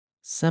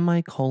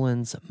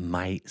Semicolons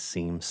might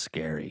seem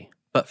scary,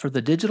 but for the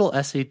digital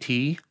SAT,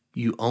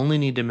 you only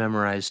need to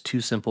memorize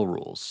two simple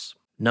rules.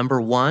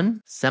 Number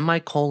one,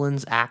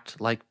 semicolons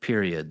act like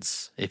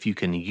periods. If you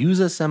can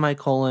use a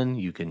semicolon,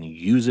 you can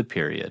use a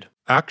period.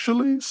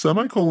 Actually,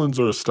 semicolons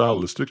are a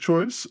stylistic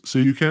choice, so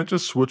you can't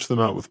just switch them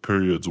out with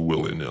periods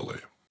willy-nilly.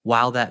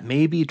 While that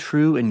may be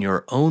true in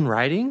your own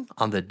writing,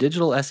 on the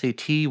digital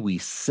SAT, we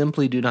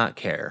simply do not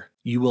care.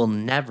 You will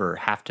never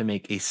have to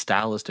make a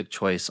stylistic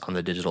choice on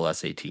the digital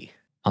SAT.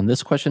 On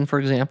this question, for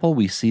example,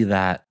 we see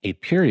that a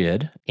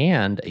period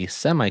and a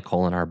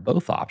semicolon are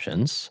both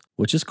options,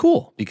 which is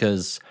cool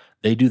because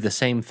they do the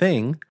same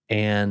thing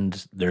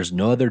and there's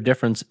no other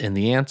difference in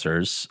the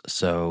answers.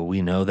 So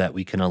we know that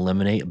we can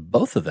eliminate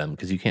both of them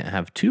because you can't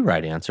have two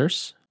right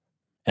answers.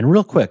 And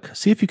real quick,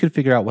 see if you could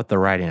figure out what the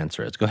right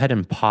answer is. Go ahead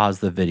and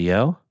pause the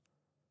video.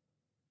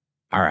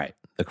 All right,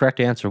 the correct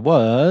answer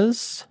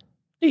was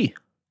D.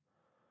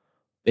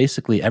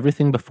 Basically,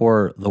 everything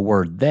before the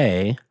word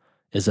they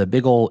is a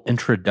big old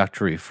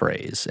introductory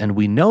phrase. And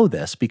we know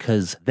this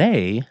because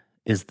they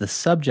is the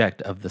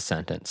subject of the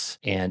sentence.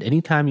 And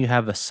anytime you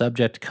have a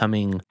subject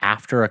coming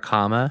after a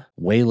comma,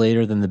 way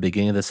later than the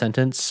beginning of the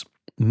sentence,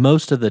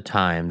 most of the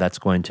time that's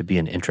going to be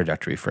an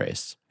introductory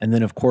phrase. And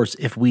then, of course,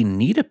 if we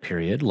need a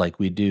period like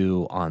we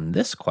do on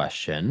this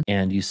question,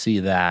 and you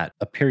see that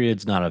a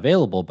period's not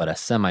available, but a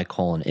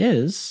semicolon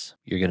is,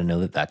 you're going to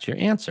know that that's your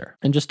answer.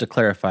 And just to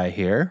clarify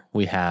here,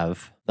 we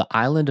have the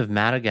island of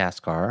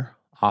Madagascar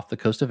off the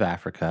coast of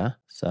Africa.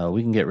 So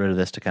we can get rid of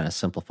this to kind of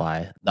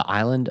simplify. The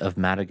island of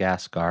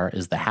Madagascar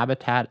is the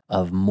habitat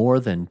of more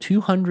than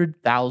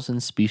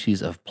 200,000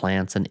 species of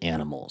plants and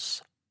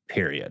animals,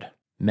 period.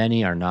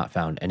 Many are not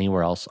found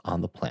anywhere else on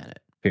the planet,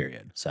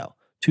 period. So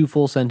two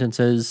full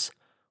sentences,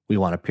 we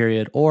want a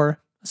period or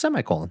a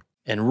semicolon.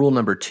 And rule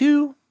number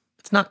two,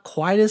 it's not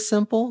quite as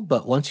simple,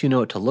 but once you know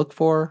what to look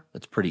for,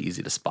 it's pretty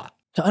easy to spot.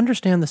 To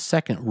understand the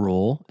second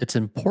rule, it's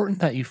important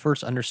that you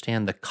first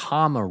understand the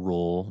comma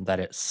rule that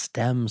it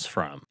stems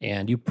from.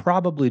 And you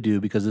probably do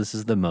because this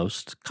is the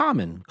most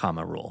common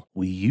comma rule.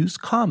 We use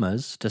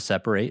commas to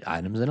separate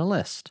items in a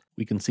list.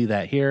 We can see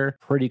that here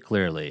pretty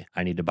clearly.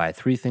 I need to buy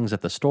three things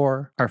at the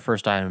store. Our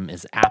first item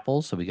is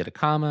apples, so we get a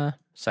comma.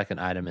 Second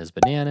item is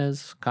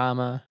bananas,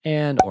 comma,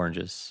 and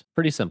oranges.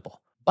 Pretty simple.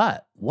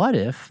 But what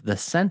if the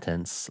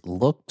sentence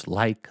looked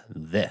like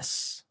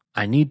this?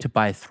 I need to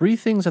buy three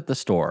things at the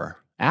store.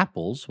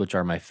 Apples, which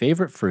are my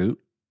favorite fruit,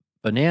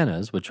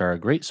 bananas, which are a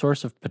great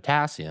source of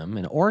potassium,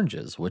 and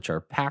oranges, which are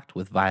packed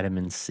with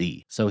vitamin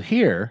C. So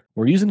here,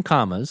 we're using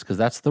commas because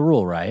that's the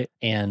rule, right?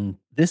 And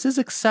this is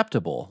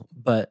acceptable,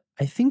 but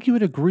I think you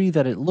would agree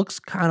that it looks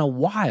kind of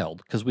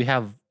wild because we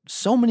have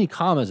so many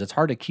commas, it's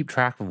hard to keep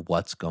track of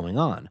what's going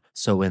on.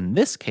 So in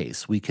this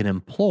case, we can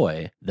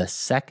employ the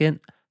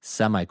second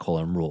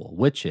semicolon rule,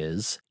 which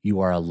is you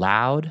are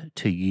allowed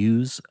to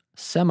use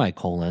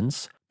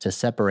semicolons to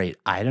separate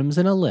items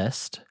in a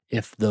list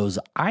if those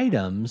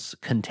items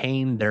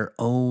contain their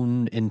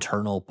own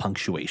internal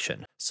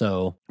punctuation.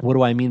 So what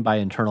do I mean by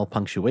internal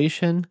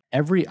punctuation?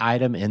 Every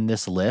item in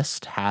this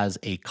list has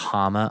a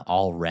comma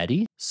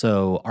already.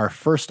 So our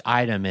first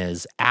item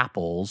is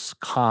apples,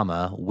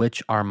 comma,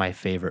 which are my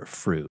favorite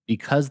fruit.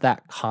 Because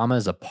that comma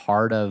is a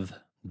part of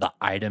the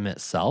item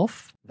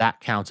itself, that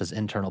counts as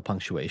internal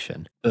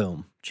punctuation.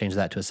 Boom, change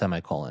that to a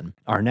semicolon.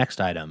 Our next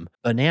item,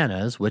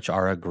 bananas, which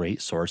are a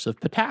great source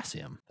of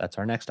potassium. That's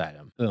our next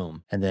item.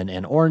 Boom. And then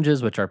and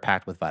oranges, which are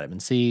packed with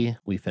vitamin C.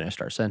 We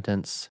finished our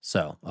sentence.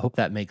 So I hope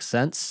that makes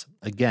sense.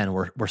 Again,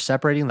 we're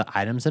separating the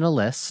items in a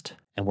list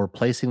and we're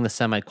placing the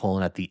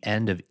semicolon at the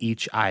end of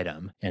each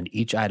item, and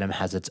each item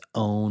has its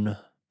own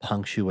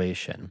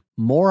punctuation.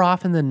 More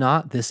often than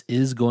not, this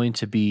is going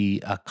to be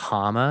a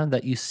comma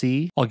that you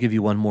see. I'll give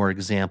you one more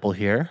example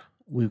here.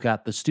 We've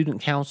got the student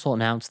council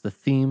announced the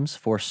themes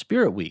for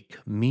Spirit Week,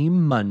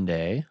 Meme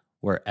Monday,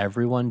 where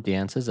everyone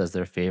dances as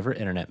their favorite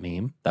internet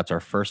meme. That's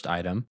our first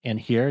item. And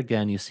here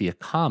again, you see a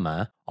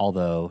comma,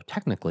 although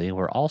technically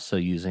we're also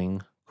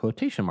using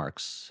quotation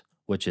marks,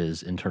 which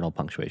is internal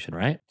punctuation,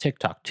 right?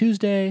 TikTok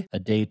Tuesday, a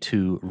day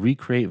to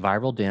recreate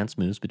viral dance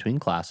moves between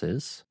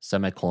classes,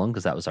 semicolon,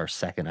 because that was our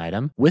second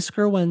item.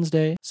 Whisker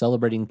Wednesday,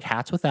 celebrating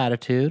cats with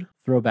attitude.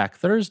 Throwback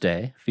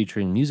Thursday,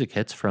 featuring music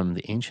hits from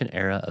the ancient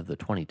era of the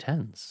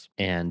 2010s.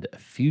 And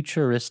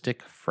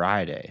Futuristic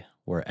Friday,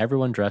 where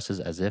everyone dresses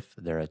as if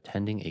they're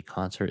attending a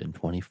concert in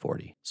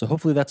 2040. So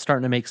hopefully that's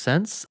starting to make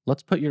sense.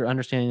 Let's put your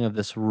understanding of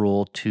this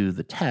rule to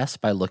the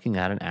test by looking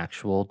at an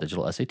actual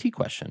digital SAT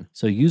question.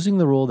 So using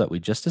the rule that we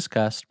just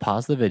discussed,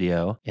 pause the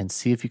video and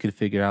see if you could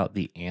figure out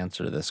the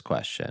answer to this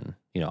question.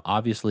 You know,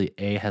 obviously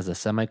A has a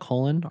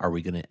semicolon. Are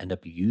we going to end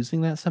up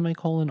using that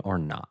semicolon or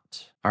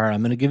not? All right,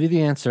 I'm going to give you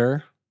the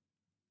answer.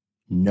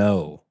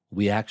 No,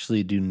 we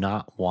actually do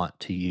not want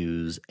to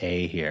use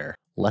A here.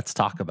 Let's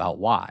talk about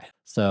why.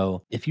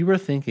 So if you were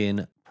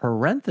thinking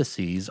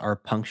parentheses are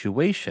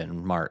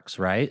punctuation marks,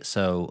 right?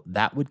 So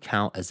that would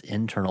count as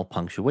internal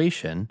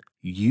punctuation.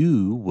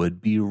 You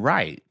would be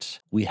right.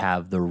 We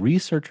have the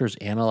researchers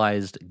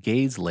analyzed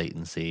gaze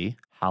latency,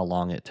 how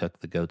long it took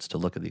the goats to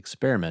look at the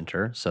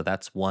experimenter. So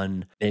that's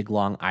one big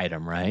long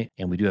item, right?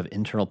 And we do have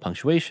internal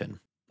punctuation.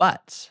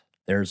 But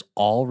there's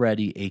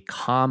already a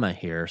comma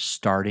here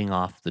starting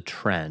off the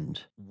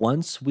trend.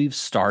 Once we've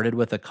started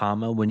with a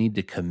comma, we need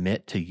to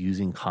commit to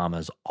using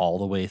commas all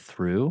the way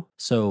through.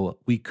 So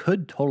we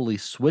could totally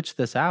switch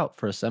this out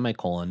for a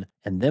semicolon,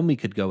 and then we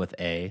could go with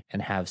A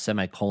and have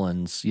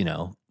semicolons,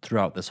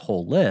 throughout this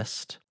whole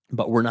list,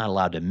 but we're not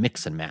allowed to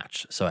mix and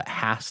match. So it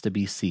has to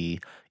be C,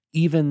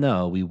 even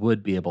though we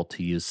would be able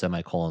to use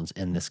semicolons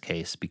in this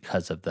case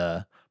because of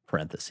the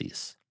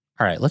parentheses.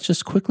 All right, let's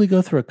just quickly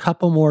go through a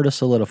couple more to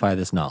solidify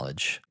this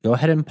knowledge. Go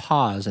ahead and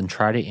pause and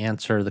try to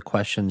answer the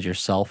questions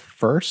yourself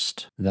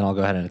first, then I'll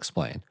go ahead and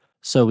explain.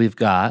 So we've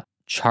got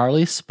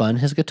Charlie spun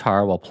his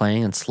guitar while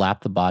playing and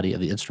slapped the body of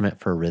the instrument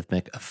for a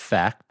rhythmic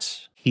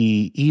effect.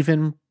 He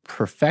even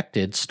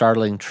perfected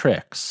startling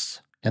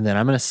tricks. And then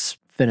I'm going to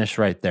finish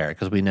right there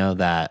because we know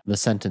that the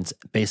sentence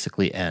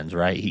basically ends,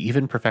 right? He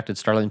even perfected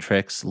startling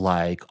tricks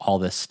like all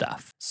this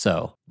stuff.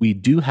 So we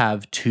do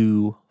have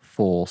two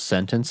full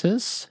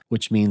sentences,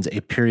 which means a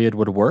period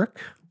would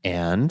work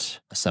and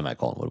a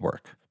semicolon would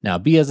work. Now,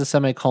 B has a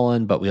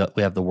semicolon, but we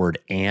have the word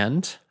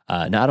and.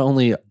 Not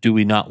only do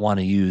we not want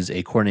to use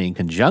a coordinating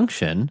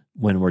conjunction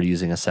when we're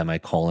using a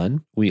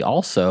semicolon, we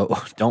also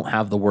don't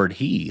have the word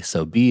he.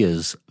 So B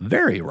is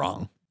very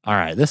wrong. All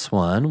right, this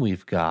one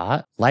we've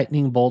got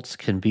lightning bolts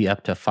can be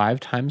up to 5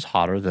 times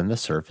hotter than the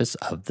surface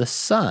of the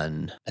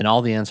sun. And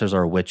all the answers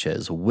are which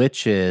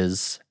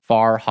is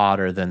far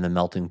hotter than the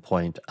melting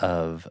point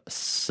of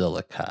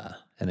silica.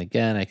 And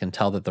again, I can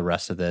tell that the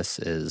rest of this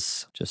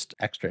is just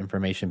extra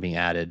information being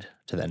added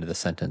to the end of the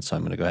sentence. So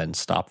I'm going to go ahead and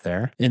stop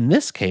there. In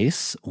this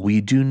case,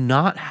 we do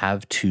not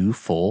have two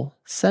full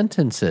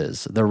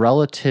sentences. The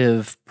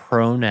relative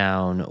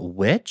pronoun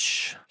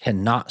which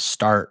cannot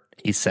start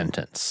a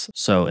sentence.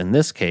 So in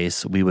this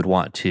case, we would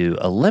want to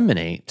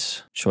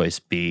eliminate choice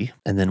B.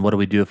 And then what do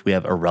we do if we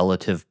have a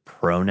relative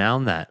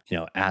pronoun that,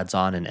 adds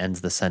on and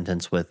ends the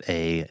sentence with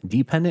a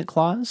dependent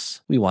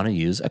clause? We want to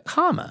use a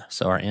comma.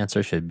 So our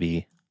answer should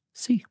be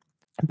C.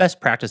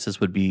 Best practices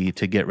would be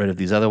to get rid of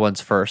these other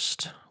ones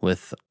first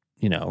with,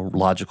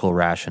 logical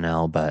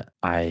rationale, but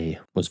I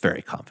was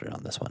very confident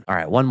on this one. All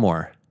right, one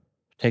more.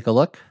 Take a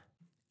look.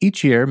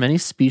 Each year, many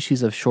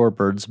species of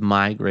shorebirds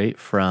migrate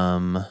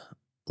from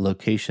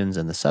locations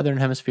in the southern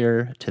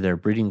hemisphere to their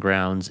breeding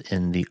grounds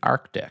in the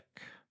Arctic,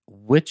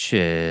 which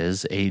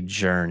is a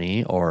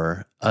journey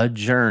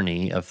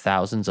of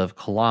thousands of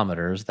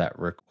kilometers that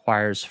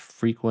requires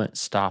frequent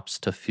stops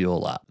to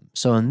fuel up.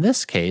 So in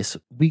this case,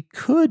 we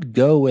could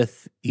go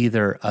with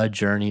either a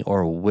journey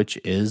or which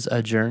is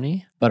a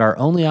journey, but our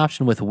only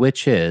option with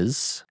which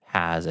is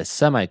has a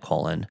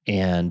semicolon.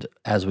 And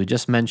as we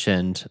just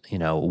mentioned,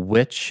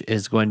 which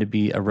is going to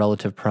be a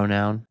relative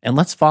pronoun. And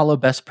let's follow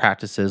best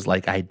practices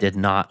like I did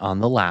not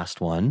on the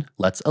last one.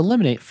 Let's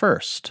eliminate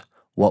first.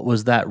 What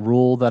was that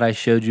rule that I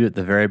showed you at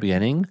the very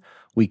beginning?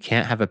 We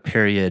can't have a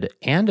period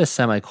and a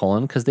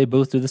semicolon because they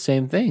both do the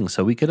same thing.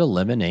 So we could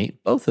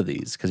eliminate both of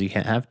these because you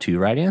can't have two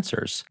right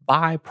answers.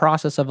 By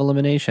process of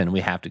elimination, we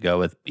have to go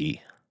with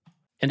B.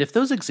 And if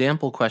those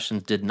example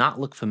questions did not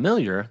look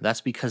familiar,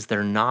 that's because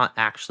they're not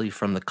actually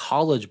from the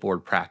College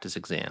Board practice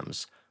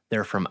exams.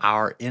 They're from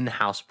our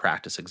in-house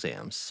practice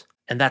exams.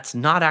 And that's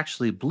not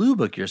actually Blue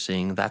Book you're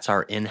seeing, that's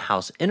our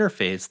in-house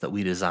interface that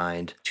we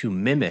designed to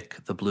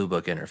mimic the Blue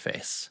Book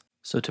interface.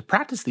 So to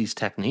practice these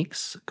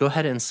techniques, go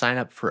ahead and sign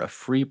up for a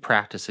free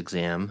practice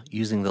exam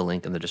using the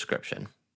link in the description.